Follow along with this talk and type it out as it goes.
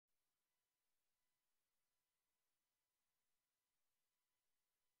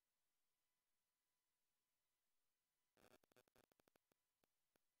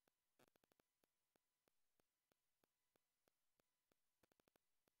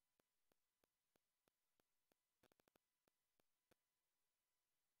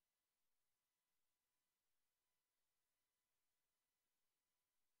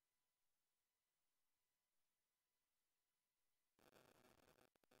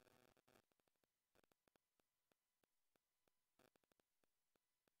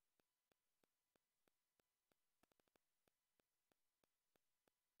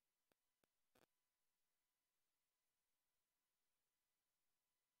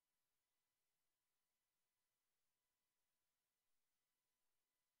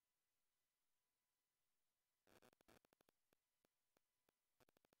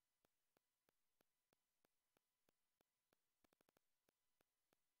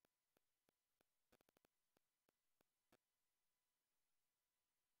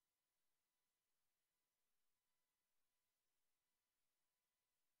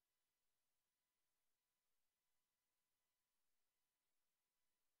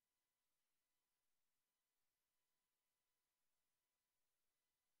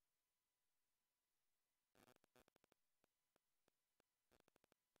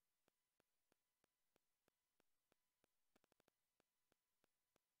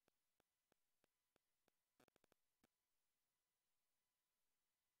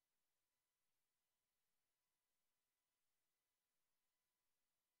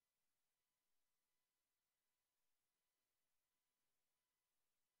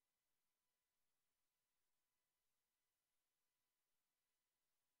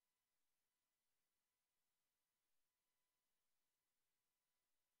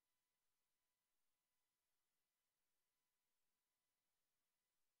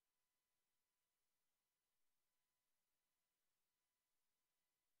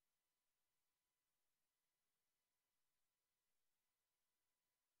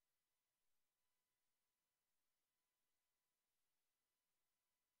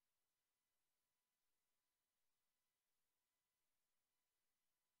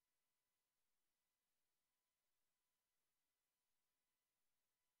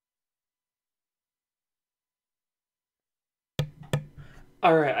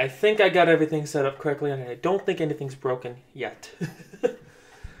Alright, I think I got everything set up correctly, and I don't think anything's broken yet.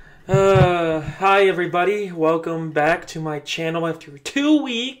 Hi everybody, welcome back to my channel after 2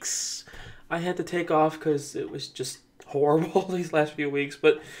 weeks. I had to take off because it was just horrible these last few weeks,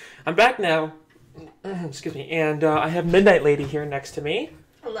 but I'm back now. Excuse me, and I have Midnight Lady here next to me.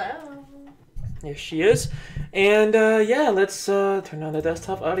 Hello. Here she is. And yeah, let's turn on the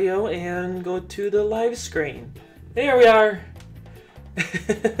desktop audio and go to the live screen. There we are.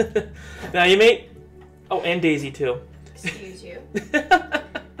 Now you mate. Oh, and Daisy too. Excuse you.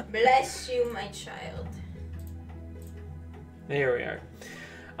 Bless you, my child. There we are.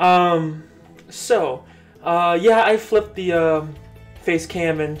 Yeah, I flipped the face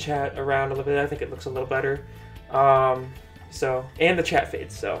cam and chat around a little bit. I think it looks a little better. And the chat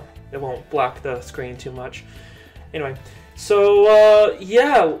fades, so it won't block the screen too much. Anyway, so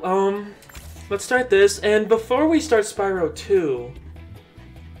let's start this. And before we start Spyro 2,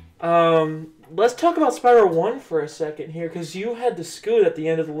 let's talk about Spyro 1 for a second here, because you had to scoot at the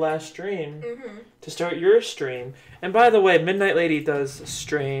end of the last stream to start your stream. And by the way, Midnight Lady does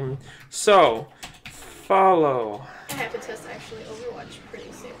stream, so follow. I have to test actually Overwatch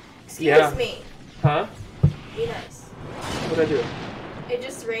pretty soon. Excuse me. Huh? Be nice. What'd I do? It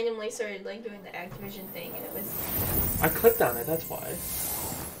just randomly started like doing the Activision thing, and it was I clicked on it, that's why.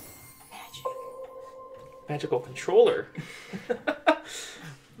 magic. Magical controller.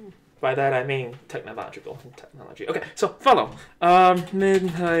 By that I mean technological technology. Okay, so follow.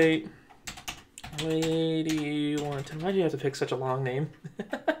 Midnight Lady 110. Why do you have to pick such a long name?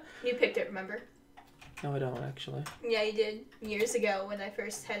 You picked it, remember? No, I don't actually. Yeah, you did. Years ago when I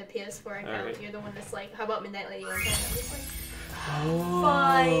first had a PS4 account, Right. You're the one that's like, how about Midnight Lady 110? I'm just like, Oh,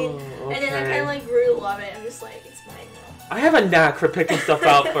 fine. okay. And then I kind of like grew to love it. I'm just like, it's mine now. I have a knack for picking stuff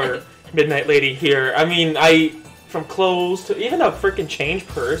out for Midnight Lady here. I mean, from clothes to even a freaking change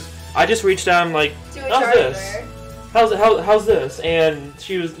purse. I just reached out and like, Do a how's Charlie this? wear. How's this? And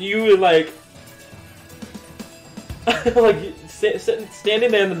you were like, like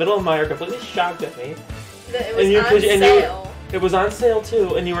standing there in the middle of Meyer, completely shocked at me. It was on sale. It was on sale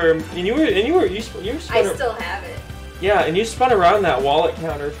too, and you spun. I still have it. Yeah, and you spun around that wallet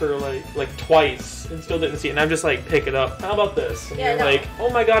counter for like twice and still didn't see it. And I'm just like, pick it up. How about this? And Yeah, you're no. like, oh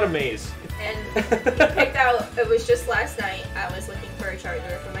my god, amaze. And you picked out, it was just last night, I was looking for a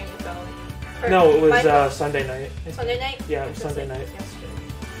charger for my new phone. No, it was my phone. Sunday night. Sunday night? Yeah, it was Sunday night.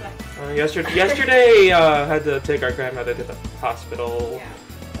 Yesterday. Yesterday, had to take our grandmother to the hospital.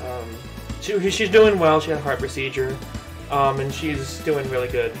 Yeah. She's doing well. She had a heart procedure, and she's doing really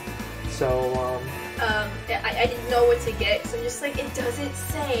good. So, I didn't know what to get, so I'm just like, it doesn't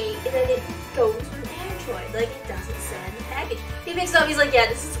say, and then it goes with Android. Like, it doesn't say on the package. He picks it up, he's like, yeah,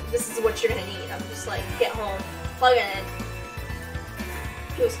 this is what you're gonna need. I'm just like, get home, plug it in.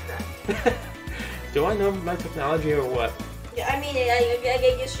 He was correct. do I know my technology or what? Yeah, I mean,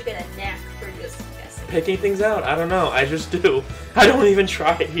 I guess you get a knack for just guessing. Picking things out. I don't know. I just do. I don't even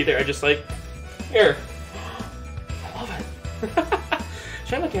try it either. I just like, here. I love it.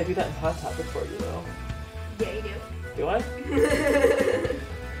 Shame I can't do that in Hot Topic for you though. Yeah, you do. Do I?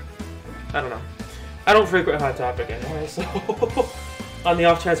 I don't know. I don't frequent Hot Topic anyway, so on the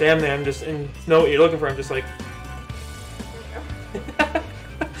off chance I am there, I'm just know what you're looking for. I'm just like.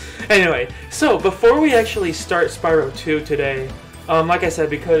 Anyway, so before we actually start Spyro 2 today, like I said,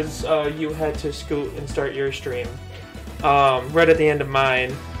 because you had to scoot and start your stream, right at the end of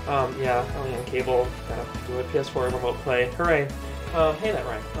mine, yeah, only on cable, gotta do a PS4 remote play, hooray. Hey, that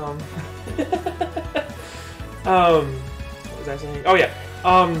rhyme. What was I saying? Oh yeah,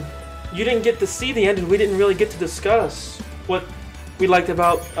 you didn't get to see the end, and we didn't really get to discuss what we liked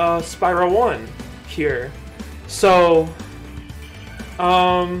about Spyro 1 here. So,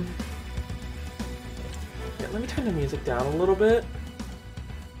 yeah, let me turn the music down a little bit.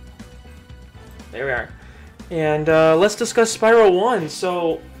 There we are. And let's discuss Spyro 1.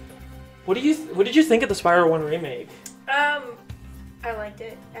 So, what did you think of the Spyro 1 remake? I liked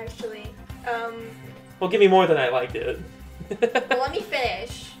it, actually. Well, give me more than I liked it. Well, let me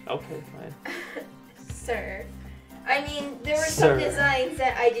finish. Okay, fine. Sir. I mean, there were some designs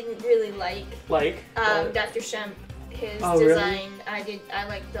that I didn't really like. Like? Dr. Shemp, his Oh, design, really? I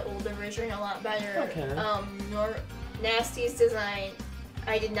liked the older version a lot better. Okay. Nasty's design,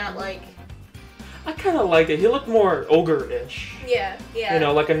 I did not like. I kind of liked it. He looked more ogre-ish. Yeah, yeah. You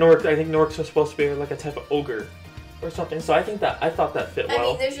know, like a Nork. I think Norks are supposed to be like a type of ogre or something. So I thought that fit well. I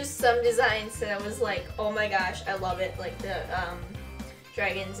mean, there's just some designs that I was like, oh my gosh, I love it. Like the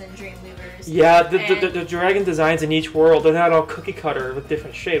dragons and Dreamweavers. Yeah, the dragon designs in each world, they're not all cookie cutter with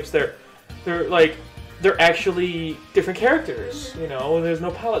different shapes. They're like they're actually different characters. You know, there's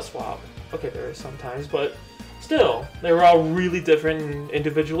no palette swap. Okay, there is sometimes, but still, they were all really different and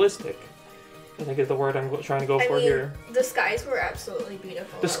individualistic. I think is the word I'm trying to go for here. The skies were absolutely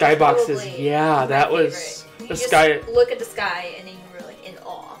beautiful. The skyboxes, yeah, that was the sky. Look at the sky, and then you were like in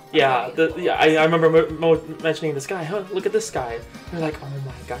awe. Yeah, I remember mentioning the sky. Oh, look at the sky. You're like, oh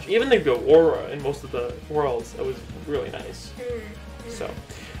my gosh. Even the aurora in most of the worlds, it was really nice. So,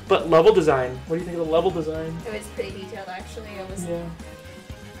 but level design. What do you think of the level design? It was pretty detailed, actually. Yeah.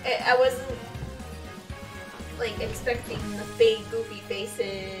 I wasn't like expecting the fake goofy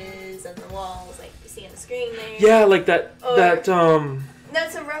faces and the walls like you see on the screen there. Yeah, like that.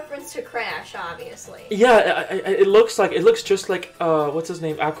 That's a reference to Crash, obviously. Yeah, it looks just like what's his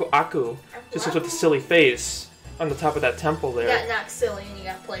name, Aku, just with the silly face on the top of that temple there. You got knocked silly and you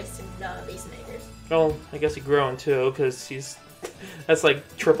got placed in Beast Makers. Well, I guess he grown too, because that's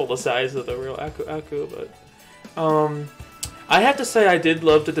like triple the size of the real Aku. But I have to say I did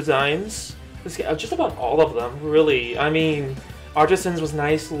love the designs. Just about all of them, really. I mean, Artisans was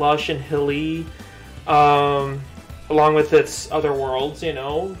nice, lush, and hilly, along with its other worlds, you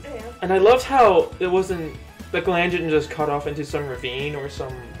know? Yeah. And I loved how it wasn't, like, land didn't just cut off into some ravine or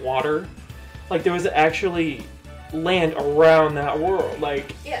some water. Like, there was actually land around that world.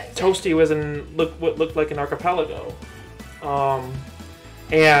 Like, yeah, exactly. Toasty was in what looked like an archipelago.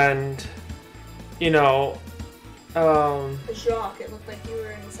 And, you know... Jacques, it looked like you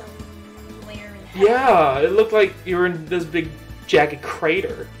were in some layer in hell. Yeah, it looked like you were in this big jagged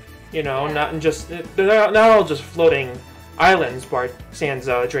crater, you know, not in just they're not all just floating islands, Bart sans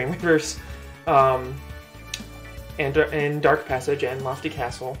Dreamweavers, and Dark Passage and Lofty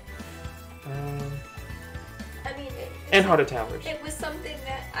Castle, I mean, and Haunted Towers. It was something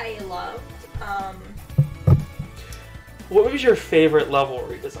that I loved. What was your favorite level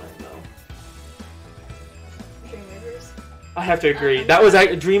redesign, though? I have to agree. That was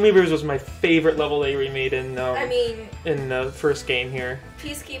Dreamweavers was my favorite level they remade in. In the first game here.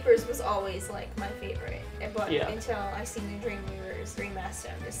 Peacekeepers was always like my favorite, but until I seen the Dreamweavers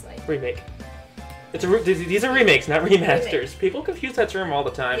remaster, I'm just like remake. These are remakes, not remasters. People confuse that term all the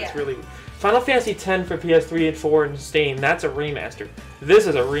time. Yeah. It's really Final Fantasy X for PS3 and 4 and Steam. That's a remaster. This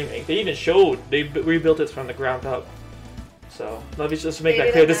is a remake. They even showed they rebuilt it from the ground up. So let me just make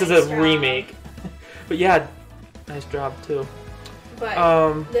that clear. This is a remake. But yeah. Nice job too. But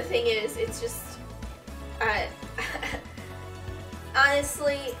the thing is, it's just,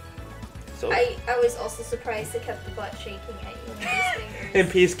 honestly, I was also surprised they kept the butt shaking at you in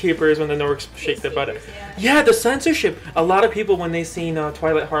Peacekeepers when the Norks shake the butt. Yeah, the censorship. A lot of people when they seen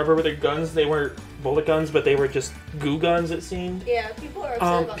Twilight Harbor with their guns, they weren't bullet guns, but they were just goo guns. It seemed. Yeah, people are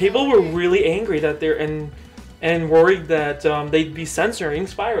upset about people were really angry that they're and worried that they'd be censoring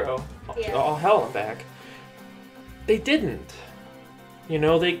Spyro. All hell and back. They didn't. You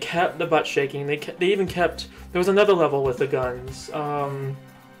know, they kept the butt shaking. They even kept... There was another level with the guns. It's on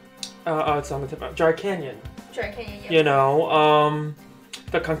the tip of... Jar Canyon. Jar Canyon, yeah. You know,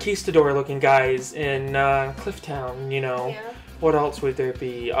 the conquistador-looking guys in Clifftown, you know. Yeah. What else would there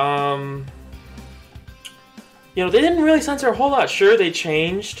be? You know, they didn't really censor a whole lot. Sure, they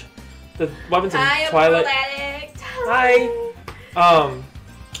changed the weapons in Twilight. Hi!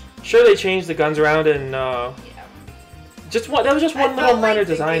 Sure, they changed the guns around and... that was just one little minor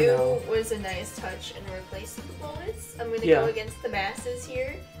design, though. Was a nice touch in replacing the bullets. I'm gonna go against the masses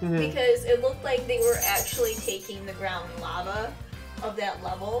here because it looked like they were actually taking the ground lava of that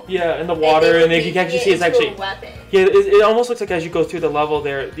level. Yeah, and the water, and you can actually see it's actually a weapon. Yeah, it almost looks like as you go through the level,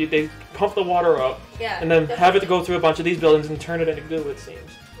 there they pump the water up, and then have it go through a bunch of these buildings and turn it into goo. It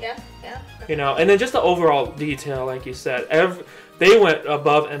seems. Yeah. You know, and then just the overall detail, like you said, they went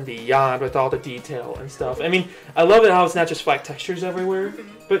above and beyond with all the detail and stuff. I mean, I love it how it's not just flat textures everywhere,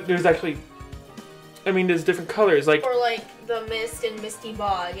 but there's actually, I mean, there's different colors. Like or like the mist and Misty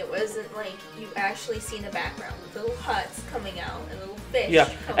Bog, it wasn't like you actually see in the background little huts coming out and little fish. Yeah,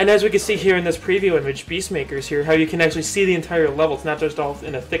 and as we can see here in this preview image, Beastmakers here, how you can actually see the entire level. It's not just all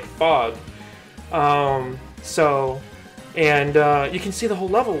in a thick fog. And you can see the whole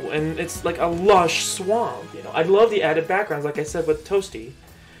level, and it's like a lush swamp, you know. I love the added backgrounds, like I said, with Toasty.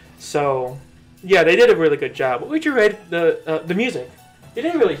 So, yeah, they did a really good job. What would you rate the music? You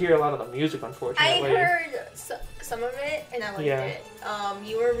didn't really hear a lot of the music, unfortunately. I heard some of it, and I liked it.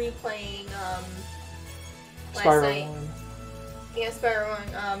 You were replaying last night. Yeah, Spyro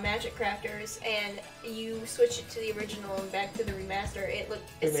and Magic Crafters, and you switched it to the original and back to the remaster.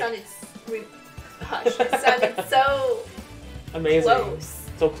 It sounded so amazing. Close.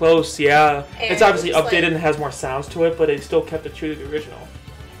 So close, yeah. And it's obviously updated and has more sounds to it, but it still kept it true to the original.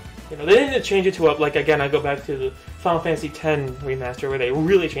 You know, they didn't change it to up like again. I go back to the Final Fantasy X remaster where they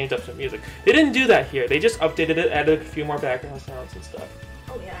really changed up some music. They didn't do that here. They just updated it, added a few more background sounds and stuff.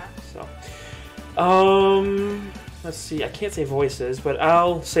 Oh yeah. So, let's see. I can't say voices, but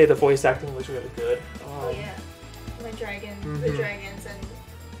I'll say the voice acting was really good. Oh yeah, the dragons and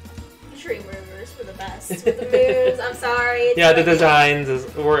Dream Rivers were the best. With the moons, I'm sorry. Yeah, the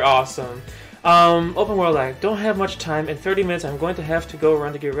designs were awesome. Open world act. Don't have much time. In 30 minutes, I'm going to have to go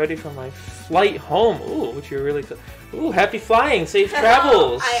around to get ready for my flight home. Ooh, which you're really... Ooh, happy flying. Safe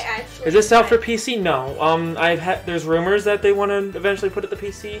travels. Is this out for PC? No. There's rumors that they want to eventually put it to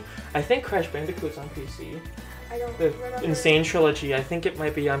PC. I think Crash Bandicoot's on PC. I don't remember. Insane Trilogy. I think it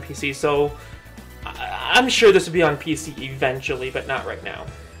might be on PC. So, I'm sure this will be on PC eventually, but not right now.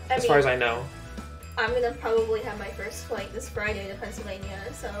 As far as I know. I'm going to probably have my first flight this Friday to Pennsylvania,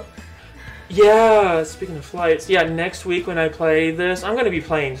 so... Yeah, speaking of flights, yeah, next week when I play this, I'm going to be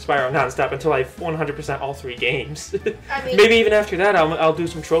playing Spyro nonstop until I 100% all 3 games. Maybe even after that I'll do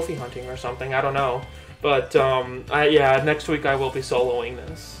some trophy hunting or something, I don't know. But, yeah, next week I will be soloing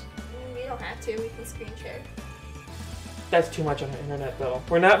this. You don't have to, we can screen share. That's too much on the internet, though.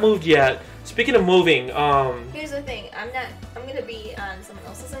 We're not moved yet. Speaking of moving, Here's the thing, I'm going to be on someone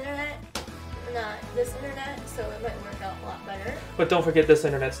else's internet, not this internet, so it might work out a lot better. But don't forget, this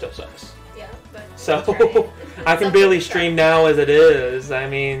internet still sucks. Yeah, but so I can barely stream now as it is. I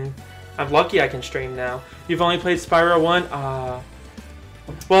mean, I'm lucky I can stream now. You've only played Spyro 1?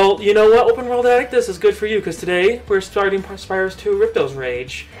 Well, you know what, Open World Addict, this is good for you, because today we're starting Spyro's 2 Ripto's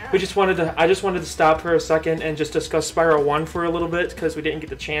Rage. Yeah. I just wanted to stop for a second and just discuss Spyro 1 for a little bit, because we didn't get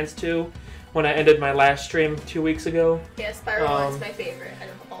the chance to when I ended my last stream 2 weeks ago. Yeah, Spyro 1's my favorite out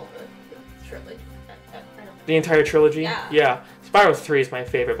of all the trilogy. The entire trilogy? Yeah. Yeah. Spyro 3 is my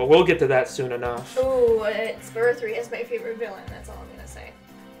favorite, but we'll get to that soon enough. Ooh, Spyro 3 is my favorite villain, that's all I'm gonna say.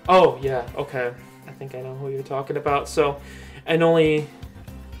 Oh, yeah, okay. I think I know who you're talking about. So, and only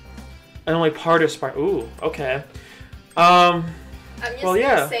part of Spyro... Ooh, okay. I'm just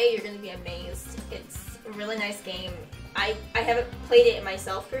gonna say you're gonna be amazed. It's a really nice game. I haven't played it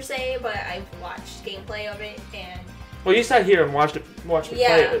myself per se, but I've watched gameplay of it, and... Well, you sat here and watched me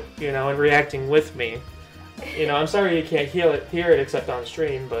play it, you know, and reacting with me. You know, I'm sorry you can't hear it except on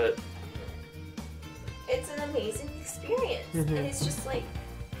stream, but... It's an amazing experience. And it's just like...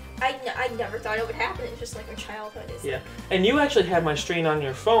 I never thought it would happen. It's just like our childhood is. Yeah. And you actually have my stream on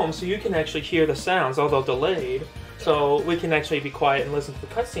your phone, so you can actually hear the sounds, although delayed. So we can actually be quiet and listen to the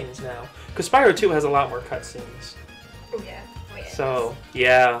cutscenes now. Because Spyro 2 has a lot more cutscenes. Oh, yeah. Oh, yeah. So,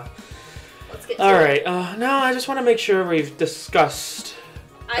 yeah. Let's get to Alright, now I just want to make sure we've discussed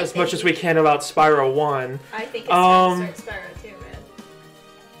as much as we can about Spyro 1. I think it's time to start Spyro 2,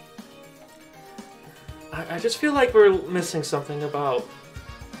 man. I just feel like we're missing something about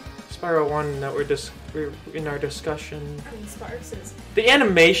Spyro 1 that we're in our discussion. I mean, Sparks is... The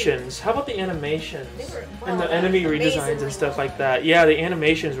animations. How about the animations? And the enemy redesigns and stuff like that. Yeah, the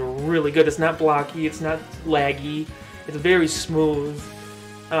animations were really good. It's not blocky, it's not laggy. It's very smooth.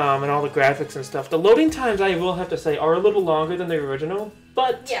 And all the graphics and stuff. The loading times, I will have to say, are a little longer than the original,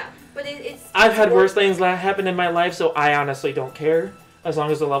 but... Yeah, but it's... I've had worse things that happen in my life, so I honestly don't care. As long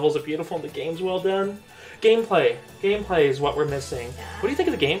as the levels are beautiful and the game's well done. Gameplay. Gameplay is what we're missing. Yeah. What do you think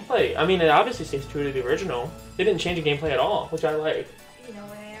of the gameplay? I mean, it obviously stays true to the original. They didn't change the gameplay at all, which I like. You know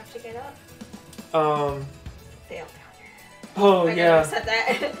what I have to get up? Fail counter. Oh, I yeah. I said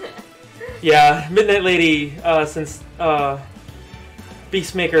that. Yeah, Midnight Lady, since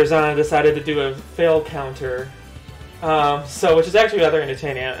Beastmaker's on, decided to do a fail counter. So, which is actually rather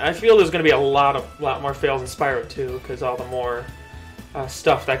entertaining. I feel there's going to be a lot more fails in Spyro 2, because all the more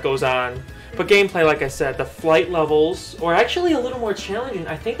stuff that goes on. But gameplay, like I said, the flight levels are actually a little more challenging.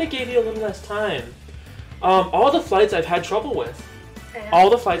 I think they gave you a little less time. All the flights I've had trouble with. All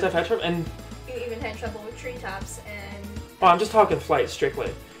the flights I've had trouble, and... You even had trouble with treetops and... Oh, I'm just talking flights, strictly,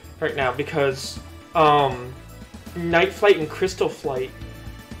 right now, because, Night Flight and Crystal Flight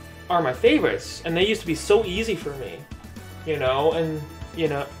are my favorites, and they used to be so easy for me, you know, and, you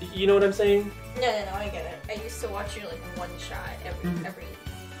know what I'm saying? No, I get it. I used to watch you, like, one shot every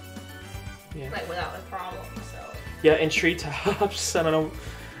yeah. Like, without a problem, so... Yeah, and Treetops, I don't know,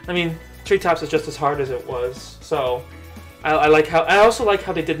 I mean, Treetops is just as hard as it was, so... I also like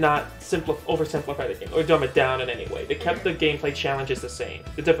how they did not oversimplify the game, or dumb it down in any way. They kept the gameplay challenges the same,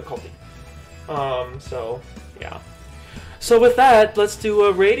 the difficulty. So, yeah. So with that, let's do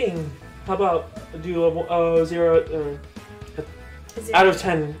a rating. How about do a 0 out of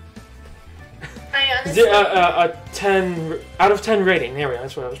 10? I honestly... a 10 out of 10 rating. There we go.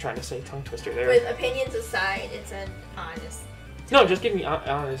 That's what I was trying to say. Tongue twister there. With opinions aside, it's an honest No, just give me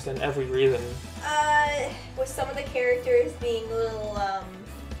honest and every reason. With some of the characters being a little,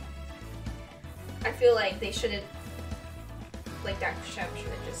 I feel like they should've, like Dr. Shep should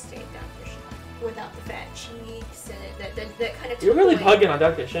have just stayed Dr. Shep without the fat cheeks, and that kind of took You're really away. bugging on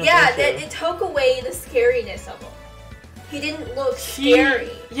Dr. Shep. Yeah, it took away the scariness of him. He didn't look scary.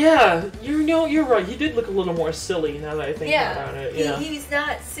 Yeah, you're right. He did look a little more silly now that I think about it. Yeah. He's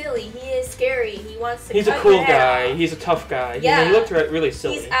not silly. He is scary. He wants to. He's a cool guy. He's a tough guy. Yeah. He looked really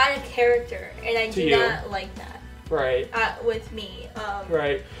silly. He's out of character, and I do not like that. Right. With me.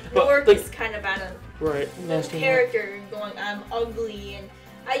 Right. Nork is kind of out of nasty character, going, I'm ugly, and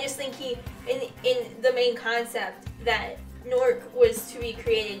I just think he, in the main concept, that Nork was to be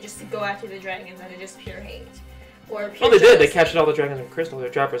created just to go after the dragons out of just pure hate. Or pure they did. They jealousy. captured all the dragons in crystal. Their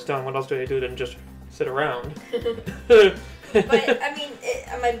job was done. What else do they do than just sit around? But, I mean,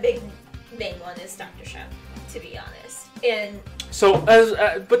 my big main one is Dr. Shep, to be honest. And so,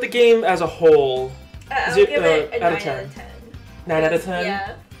 but the game as a whole, I'll give it a 9 out out of 10. of 10. 9 out of 10?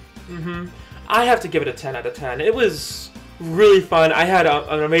 Yeah. Mm-hmm. I have to give it a 10 out of 10. It was really fun. I had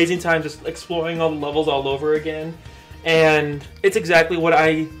an amazing time just exploring all the levels all over again. And it's exactly what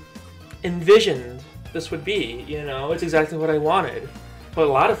I envisioned this would be, you know? It's exactly what I wanted. What a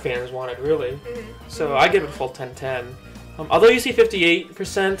lot of fans wanted, really. Mm-hmm. So I give it a full 10/10. Although you see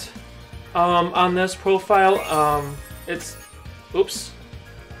 58% on this profile, it's... Oops.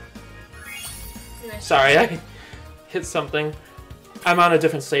 Sorry, I hit something. I'm on a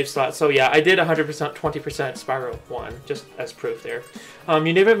different save slot, so yeah, I did 100%, 20% Spyro 1, just as proof there.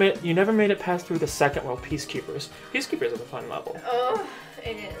 You never made it past through the second world, Peacekeepers. Peacekeepers is a fun level. Oh,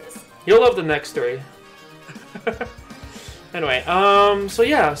 it is. You'll love the next 3. Anyway, so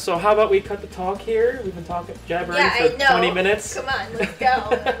yeah, so how about we cut the talk here? We've been talking jabbering for 20 minutes. Come on, let's go.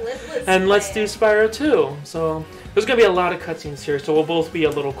 And let's do Spyro 2. So there's gonna be a lot of cutscenes here, so we'll both be a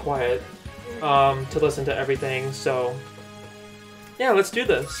little quiet to listen to everything. So yeah, let's do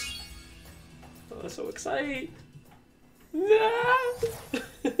this. Oh, I'm so excited. In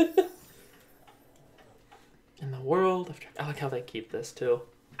the world of... I like how they keep this too.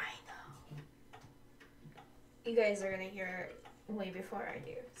 I know. You guys are gonna hear it way before I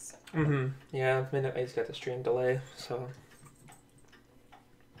do. So. Mm-hmm. Yeah, Minute Maid's got the stream delay, so...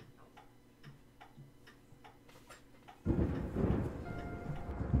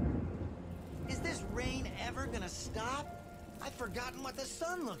 Is this rain ever gonna stop? I've forgotten what the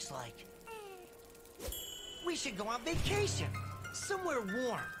sun looks like. We should go on vacation. Somewhere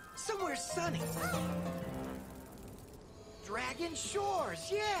warm. Somewhere sunny. Dragon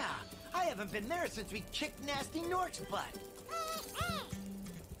Shores, yeah! I haven't been there since we kicked Nasty Nork's butt.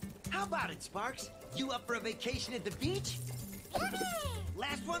 How about it, Sparks? You up for a vacation at the beach?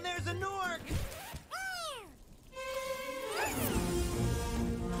 Last one there's a Nork!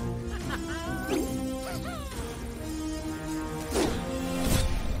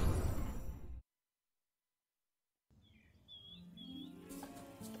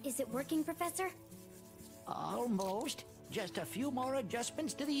 Is it working, Professor? Almost. Just a few more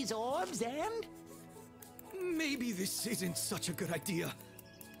adjustments to these orbs and... Maybe this isn't such a good idea.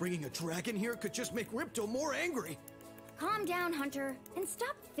 Bringing a dragon here could just make Ripto more angry. Calm down, Hunter, and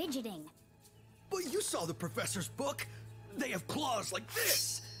stop fidgeting. But you saw the professor's book. They have claws like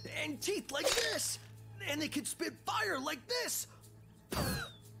this, and teeth like this, and they can spit fire like this.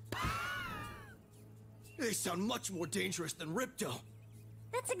 They sound much more dangerous than Ripto.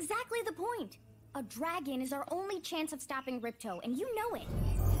 That's exactly the point. A dragon is our only chance of stopping Ripto, and you know it.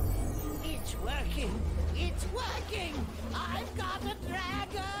 It's working! It's working! I've got a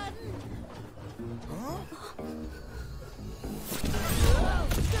dragon! Huh?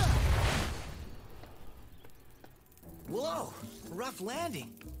 Whoa! Rough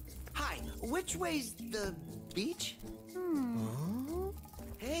landing. Hi, which way's the beach? Huh?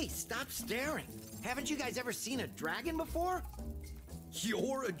 Hey, stop staring. Haven't you guys ever seen a dragon before?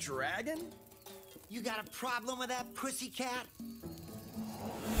 You're a dragon? You got a problem with that, pussycat?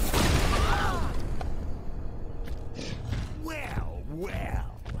 Well,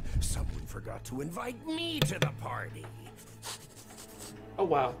 well. Someone forgot to invite me to the party. Oh,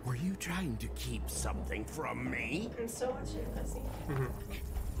 wow. Were you trying to keep something from me? I'm so much in pussy.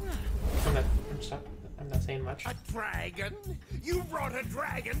 I'm not saying much. A dragon? You brought a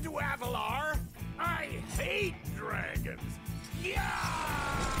dragon to Avalar? I hate dragons. Yeah!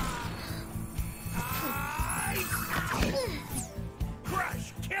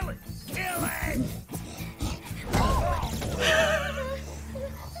 Crush! Kill it! Kill it!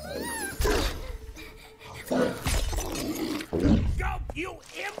 Go, you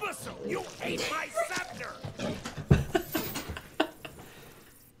imbecile! You ate my scepter!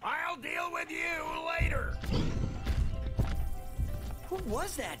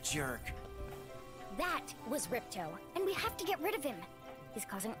 was that jerk? That was Ripto, and we have to get rid of him. He's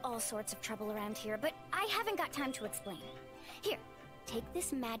causing all sorts of trouble around here, but I haven't got time to explain. Here, take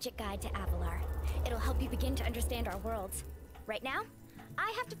this magic guide to Avalar. It'll help you begin to understand our worlds. Right now,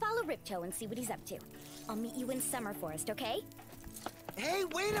 I have to follow Ripto and see what he's up to. I'll meet you in Summer Forest, okay? Hey,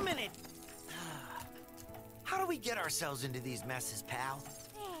 wait a minute! How do we get ourselves into these messes, pal?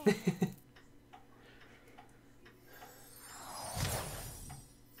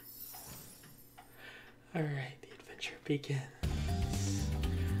 Alright, the adventure begins.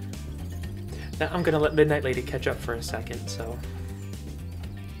 Now I'm gonna let Midnight Lady catch up for a second, so...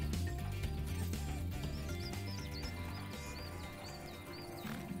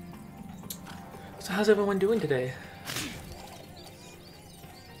 So how's everyone doing today?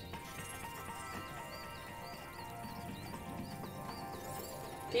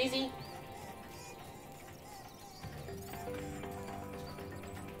 Daisy?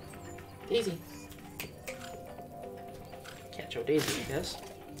 Daisy? Can't show Daisy, I guess.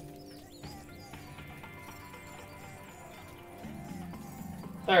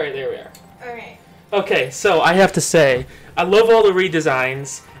 Alright, there we are. Alright. Okay, so I have to say, I love all the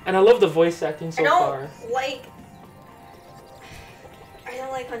redesigns, and I love the voice acting so far. I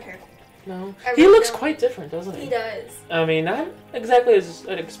don't like Hunter. No? I He really looks don't. quite different, doesn't he? He does. I mean, not exactly as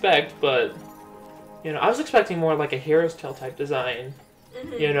I'd expect, but, you know, I was expecting more like a Hero's Tale type design,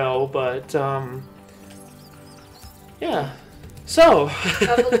 you know, but, yeah. So,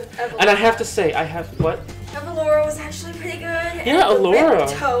 and I have to say, I have, what? Avalora was actually pretty good. Yeah, and Allura.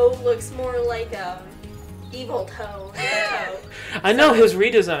 The toe looks more like evil toe. I know his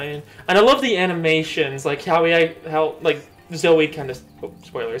redesign, and I love the animations, like how like Zoe kind of,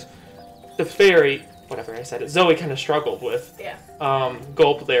 spoilers, the fairy, whatever I said it, Zoe kind of struggled with. Yeah.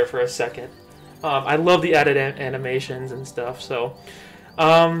 Gulp there for a second. I love the added animations and stuff. So,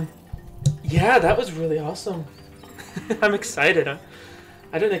 yeah, that was really awesome. I'm excited.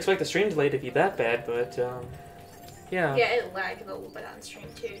 I didn't expect the stream delay to be that bad, but yeah. Yeah, it lagged a little bit on stream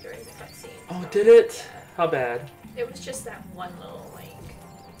too during the cutscene. Oh, did it? How bad? It was just that one little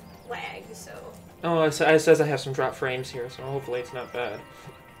lag. So. Oh, it says I have some drop frames here, so hopefully it's not bad.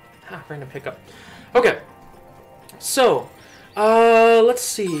 Random hiccup. Okay. So, let's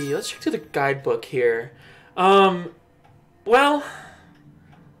see. Let's check through the guidebook here. Well,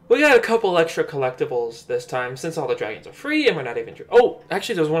 we got a couple extra collectibles this time, since all the dragons are free, and we're not even... Oh,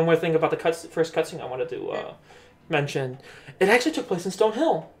 actually, there's one more thing about the first cutscene I wanted to mention. It actually took place in Stone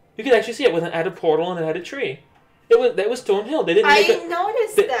Hill. You could actually see it with an added portal and an added tree. That was Stone Hill. They didn't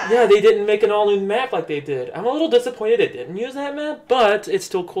noticed that. Yeah, they didn't make an all-new map like they did. I'm a little disappointed it didn't use that map, but it's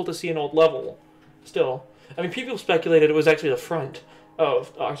still cool to see an old level. Still. I mean, people speculated it was actually the front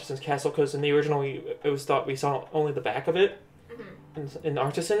of Artisan's Castle, because in the original, it was thought we saw only the back of it in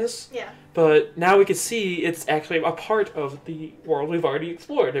Artisan's. Yeah. But now we can see it's actually a part of the world we've already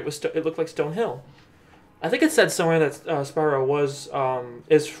explored. It looked like Stone Hill. I think it said somewhere that Spyro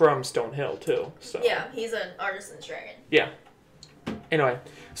is from Stone Hill too. So yeah, he's an Artisan's dragon. Yeah. Anyway,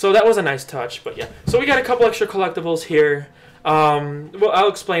 so that was a nice touch, but yeah. So we got a couple extra collectibles here. Well, I'll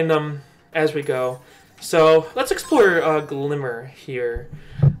explain them as we go. So let's explore Glimmer here.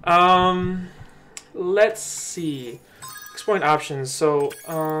 Let's see. Exploring options. So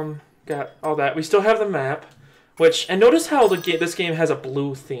got all that. We still have the map. And notice how this game has a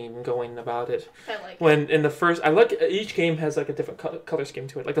blue theme going about it. I like when in the first, each game has like a different color scheme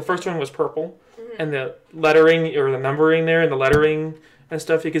to it. Like the first one was purple, and the lettering or the numbering there and the lettering and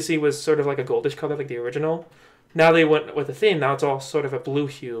stuff you could see was sort of like a goldish color like the original. Now they went with the theme. Now it's all sort of a blue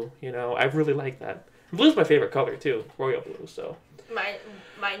hue. You know, I really like that. Blue's my favorite color too, royal blue. So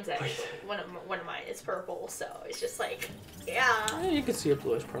mine's actually one of mine is purple. So it's just like yeah. You can see a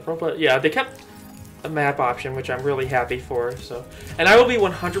bluish purple, but yeah, they kept a map option, which I'm really happy for. So, and I will be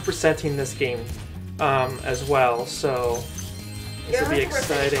 100%ing this game as well. So this will be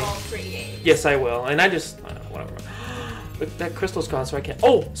exciting. All 3 games. Yes, I will. And I just whatever. But that crystal's gone, so I can't.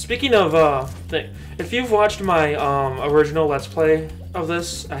 Oh, speaking of if you've watched my original Let's Play of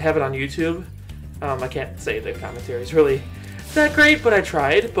this, I have it on YouTube. I can't say the commentary is really that great, but I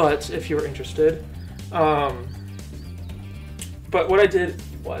tried. But if you were interested, but what I did,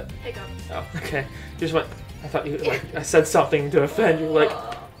 what? Hiccup. Oh, okay. You just went. I thought you I said something to offend you. Like,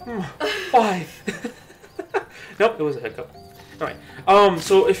 why? Nope, it was a hiccup. All right.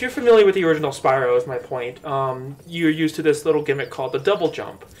 So if you're familiar with the original Spyro, is my point. You're used to this little gimmick called the double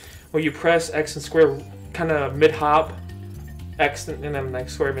jump, where you press X and square, kind of mid hop, X and then like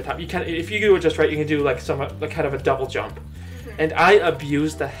square mid hop. You can, if you do it just right, you can do like kind of a double jump. And I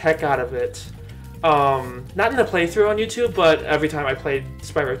abused the heck out of it Not in the playthrough on YouTube, but every time I played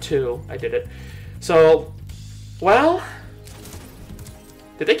Spyro 2, I did it. So, well,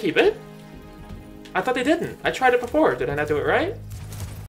 did they keep it? I thought they didn't. I tried it before. Did I not do it right?